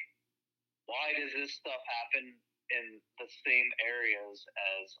why does this stuff happen in the same areas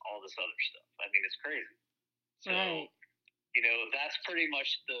as all this other stuff? I mean, it's crazy. So, right. that's pretty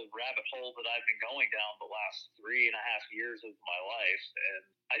much the rabbit hole that I've been going down the last 3.5 years of my life. And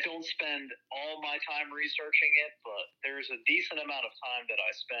I don't spend all my time researching it, but there's a decent amount of time that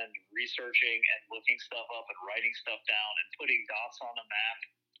I spend researching and looking stuff up and writing stuff down and putting dots on a map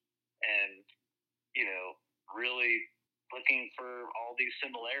and, really looking for all these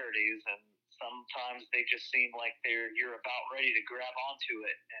similarities. And sometimes they just seem like you're about ready to grab onto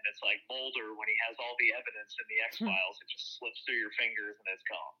it, and it's like Mulder when he has all the evidence in the X-Files. It just slips through your fingers and it's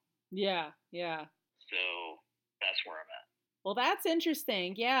gone. Yeah. So that's where I'm at. Well, that's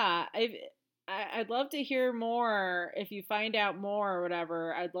interesting. Yeah, I'd love to hear more. If you find out more or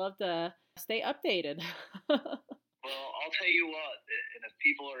whatever, I'd love to stay updated. Well, I'll tell you what, and if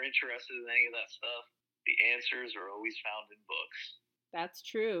people are interested in any of that stuff, the answers are always found in books. That's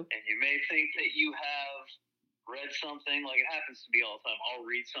true. And you may think that you have read something, like it happens to me all the time. I'll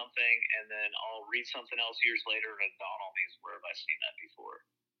read something and then I'll read something else years later and it'll dawn on me, where have I seen that before?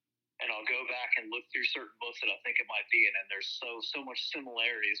 And I'll go back and look through certain books that I think it might be in, and there's so much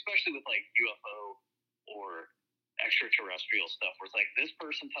similarity, especially with like UFO or extraterrestrial stuff, where it's like this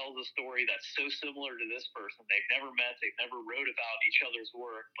person tells a story that's so similar to this person. They've never met, they've never wrote about each other's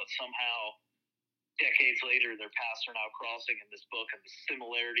work, but somehow decades later their paths are now crossing in this book, and the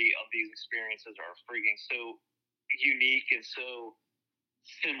similarity of these experiences are freaking so unique and so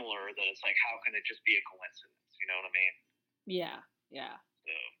similar that it's like, how can it just be a coincidence? You know what I mean? Yeah.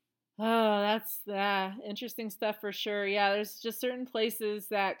 So. Oh, that's interesting stuff for sure. Yeah, there's just certain places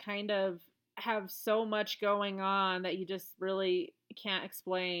that kind of have so much going on that you just really can't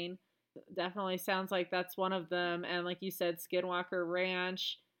explain. Definitely sounds like that's one of them. And like you said, Skinwalker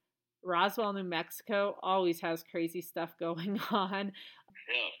Ranch, Roswell, New Mexico always has crazy stuff going on.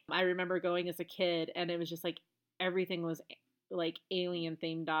 Yeah. I remember going as a kid and it was just like everything was like alien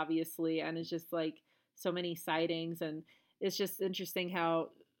themed, obviously. And it's just like so many sightings. And it's just interesting how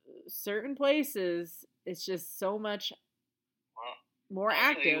certain places it's just so much more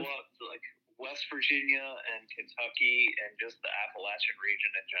active. Tell you what, like West Virginia and Kentucky and just the Appalachian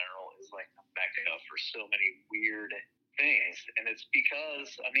region in general is like a mecca for so many weird things. And it's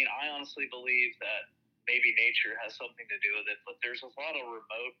because, I honestly believe that maybe nature has something to do with it, but there's a lot of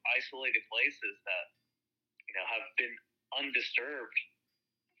remote, isolated places that, have been undisturbed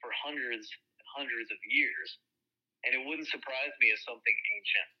for hundreds and hundreds of years. And it wouldn't surprise me if something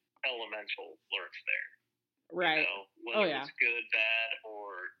ancient, elemental lurks there. Right. Whether it's good, bad,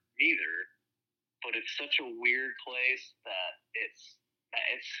 or neither. But it's such a weird place that it's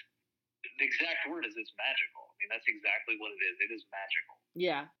the exact word is it's magical. That's exactly what it is. It is magical.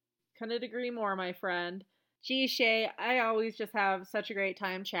 Yeah. Couldn't agree more, my friend. Gee, Shay, I always just have such a great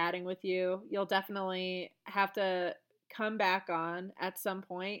time chatting with you. You'll definitely have to come back on at some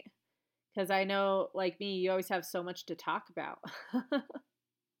point. Because I know, like me, you always have so much to talk about.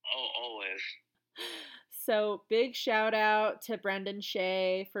 Oh, always. So big shout out to Brendan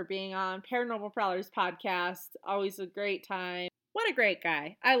Shay for being on Paranormal Prowlers podcast. Always a great time. What a great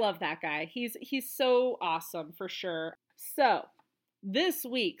guy. I love that guy. He's so awesome for sure. So this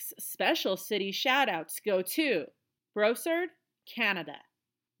week's special city shout outs go to Brossard, Canada,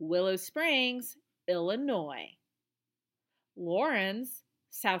 Willow Springs, Illinois, Lawrence,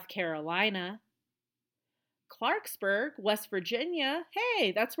 South Carolina, Clarksburg, West Virginia.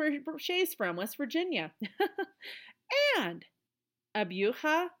 Hey, that's where Shay's from, West Virginia. And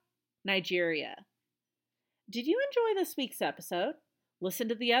Abuja, Nigeria. Did you enjoy this week's episode? Listen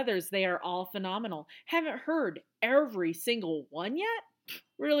to the others. They are all phenomenal. Haven't heard every single one yet?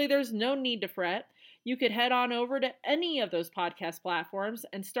 Really, there's no need to fret. You could head on over to any of those podcast platforms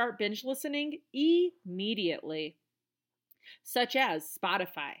and start binge listening immediately, such as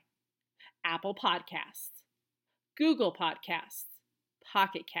Spotify, Apple Podcasts, Google Podcasts,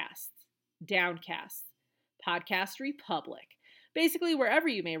 Pocket Casts, Downcast, Podcast Republic. Basically, wherever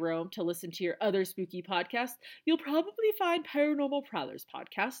you may roam to listen to your other spooky podcasts, you'll probably find Paranormal Prowlers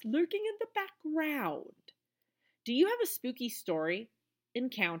podcast lurking in the background. Do you have a spooky story,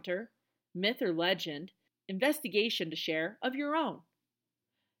 encounter, myth or legend, investigation to share of your own?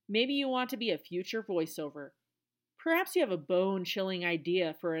 Maybe you want to be a future voiceover. Perhaps you have a bone-chilling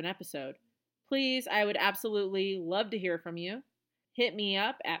idea for an episode. Please, I would absolutely love to hear from you. Hit me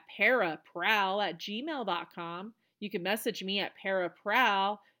up at paraprowl@gmail.com. You can message me at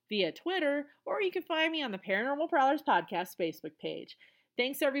paraprowl via Twitter, or you can find me on the Paranormal Prowlers Podcast Facebook page.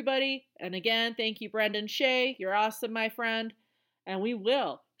 Thanks, everybody. And again, thank you, Brendan Shay. You're awesome, my friend. And we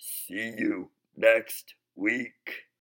will see you next week.